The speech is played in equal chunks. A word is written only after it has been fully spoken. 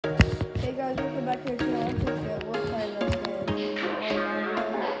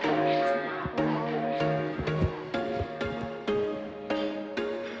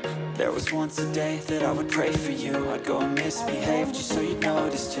just once a day that I would pray for you. I'd go and misbehave just so you'd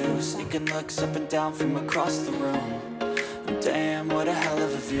notice too. Sneaking looks up and down from across the room. And damn, what a hell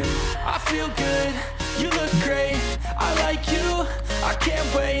of a view. I feel good, you look great, I like you, I can't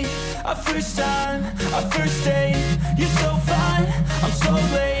wait. A first time, a first date, you're so fine, I'm so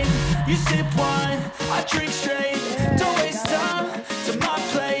late. You sip wine, I drink straight. Don't waste time to my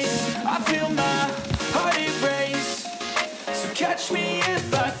place. I feel my heart erase. So catch me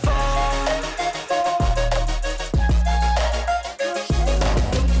if I fall.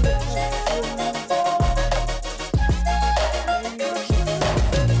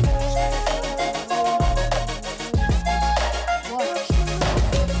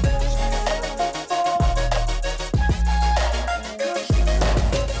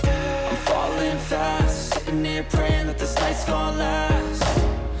 Praying that this night's gonna last.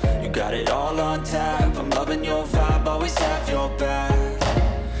 You got it all on tap, I'm loving your vibe, always have your back.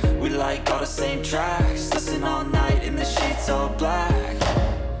 We like all the same tracks, listen all night in the sheets all black.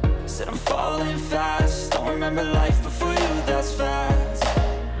 Said I'm falling fast, don't remember life before you, that's fact.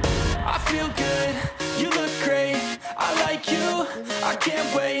 I feel good, you look great, I like you, I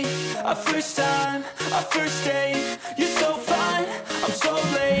can't wait. A first time, a first date, you're so fine, I'm so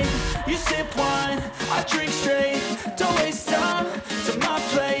late. You sip wine, I drink straight. Don't waste time to my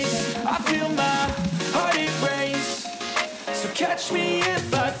place. I feel my heart erase. So catch me